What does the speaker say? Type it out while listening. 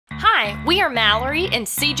Hi, we are Mallory and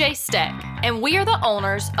CJ Steck, and we are the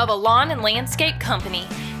owners of a lawn and landscape company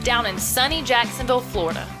down in sunny Jacksonville,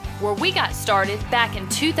 Florida, where we got started back in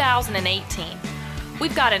 2018.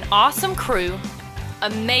 We've got an awesome crew,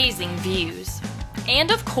 amazing views, and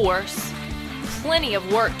of course, plenty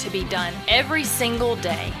of work to be done every single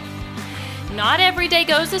day. Not every day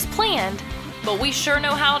goes as planned, but we sure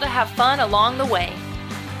know how to have fun along the way.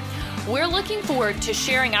 We're looking forward to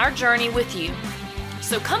sharing our journey with you.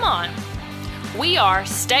 So come on, we are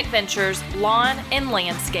Steck Ventures Lawn and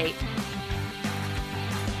Landscape.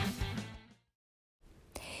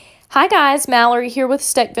 Hi guys, Mallory here with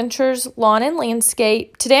Steck Ventures Lawn and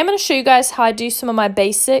Landscape. Today I'm going to show you guys how I do some of my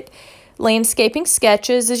basic landscaping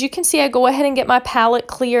sketches. As you can see, I go ahead and get my palette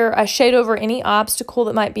clear. I shade over any obstacle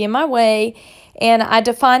that might be in my way, and I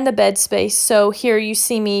define the bed space. So here you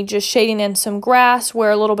see me just shading in some grass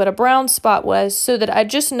where a little bit of brown spot was, so that I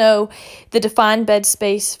just know the defined bed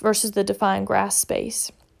space versus the defined grass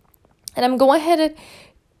space. And I'm going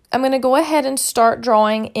to go ahead and start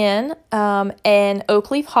drawing in an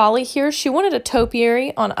oak leaf holly here. She wanted a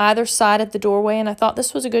topiary on either side of the doorway, and I thought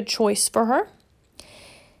this was a good choice for her.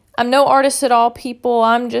 I'm no artist at all, people.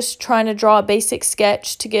 I'm just trying to draw a basic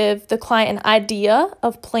sketch to give the client an idea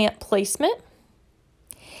of plant placement.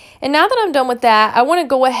 And now that I'm done with that, I want to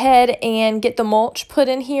go ahead and get the mulch put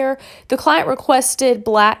in here. The client requested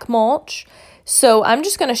black mulch, so I'm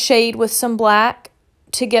just going to shade with some black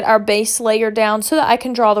to get our base layer down so that I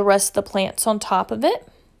can draw the rest of the plants on top of it.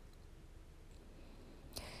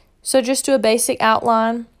 So just do a basic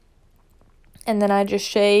outline, and then I just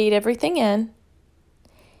shade everything in.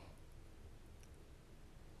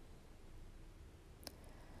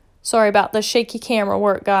 Sorry about the shaky camera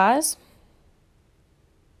work, guys.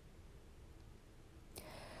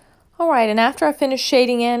 Alright, and after I finish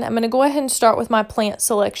shading in, I'm going to go ahead and start with my plant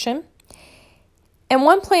selection. And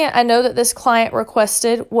one plant I know that this client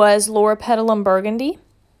requested was Loropetalum burgundy.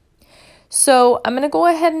 So I'm going to go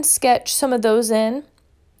ahead and sketch some of those in.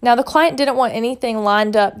 Now the client didn't want anything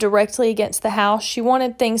lined up directly against the house. She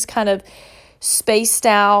wanted things kind of spaced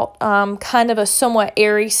out, kind of a somewhat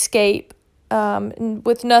airy scape,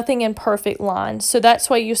 with nothing in perfect lines. So that's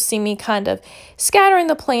why you see me kind of scattering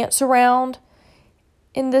the plants around.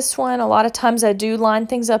 In this one, a lot of times I do line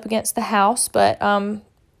things up against the house, but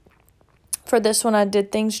for this one I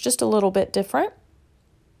did things just a little bit different.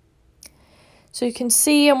 So you can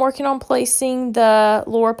see I'm working on placing the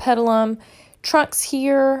Loropetalum trunks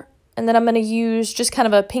here, and then I'm going to use just kind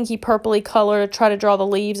of a pinky purpley color to try to draw the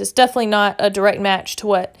leaves. It's definitely not a direct match to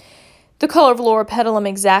what the color of Loropetalum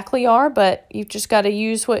exactly are, but you've just got to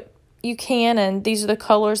use what you can, and these are the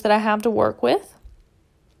colors that I have to work with.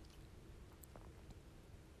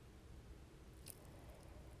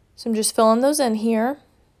 So I'm just filling those in here.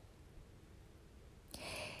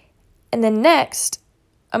 And then next,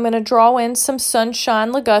 I'm going to draw in some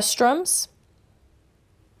sunshine ligustrums.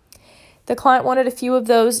 The client wanted a few of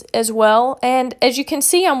those as well. And as you can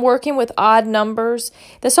see, I'm working with odd numbers.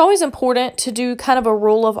 That's always important to do kind of a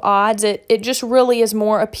rule of odds. It just really is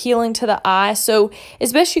more appealing to the eye. So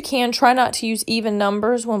as best you can, try not to use even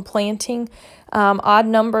numbers when planting. Odd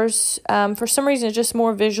numbers, for some reason, is just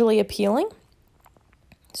more visually appealing.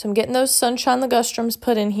 So I'm getting those sunshine ligustrums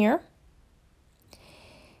put in here.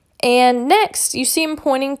 And next, you see him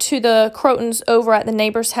pointing to the crotons over at the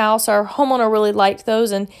neighbor's house. Our homeowner really liked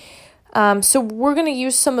those, and so we're going to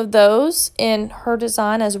use some of those in her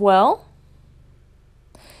design as well.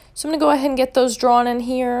 So I'm going to go ahead and get those drawn in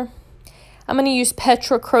here. I'm going to use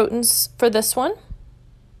Petra crotons for this one.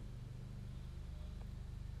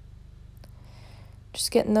 Just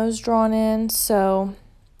getting those drawn in, so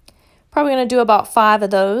probably going to do about 5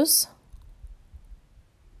 of those.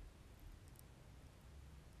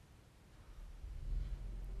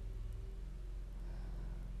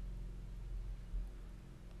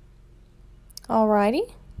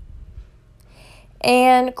 Alrighty.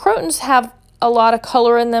 And crotons have a lot of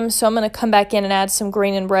color in them, so I'm going to come back in and add some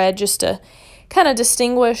green and red just to kind of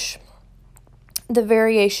distinguish the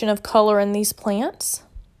variation of color in these plants.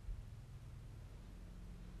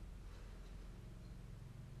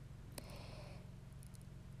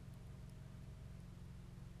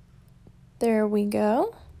 There we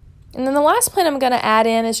go. And then the last plant I'm going to add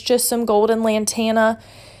in is just some golden lantana.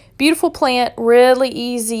 Beautiful plant, really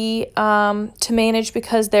easy to manage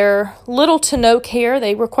because they're little to no care.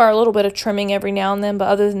 They require a little bit of trimming every now and then, but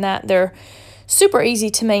other than that, they're super easy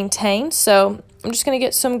to maintain. So I'm just going to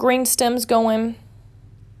get some green stems going,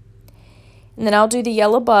 and then I'll do the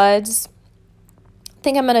yellow buds. I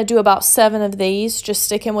think I'm going to do about 7 of these, just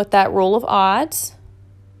sticking with that rule of odds.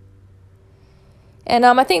 And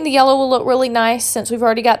I think the yellow will look really nice since we've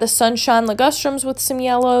already got the sunshine ligustrums with some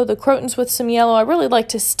yellow, the crotons with some yellow. I really like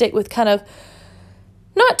to stick with kind of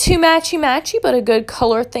not too matchy-matchy, but a good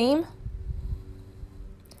color theme.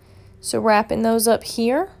 So wrapping those up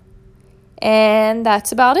here. And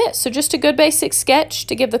that's about it. So just a good basic sketch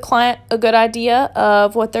to give the client a good idea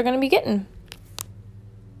of what they're going to be getting.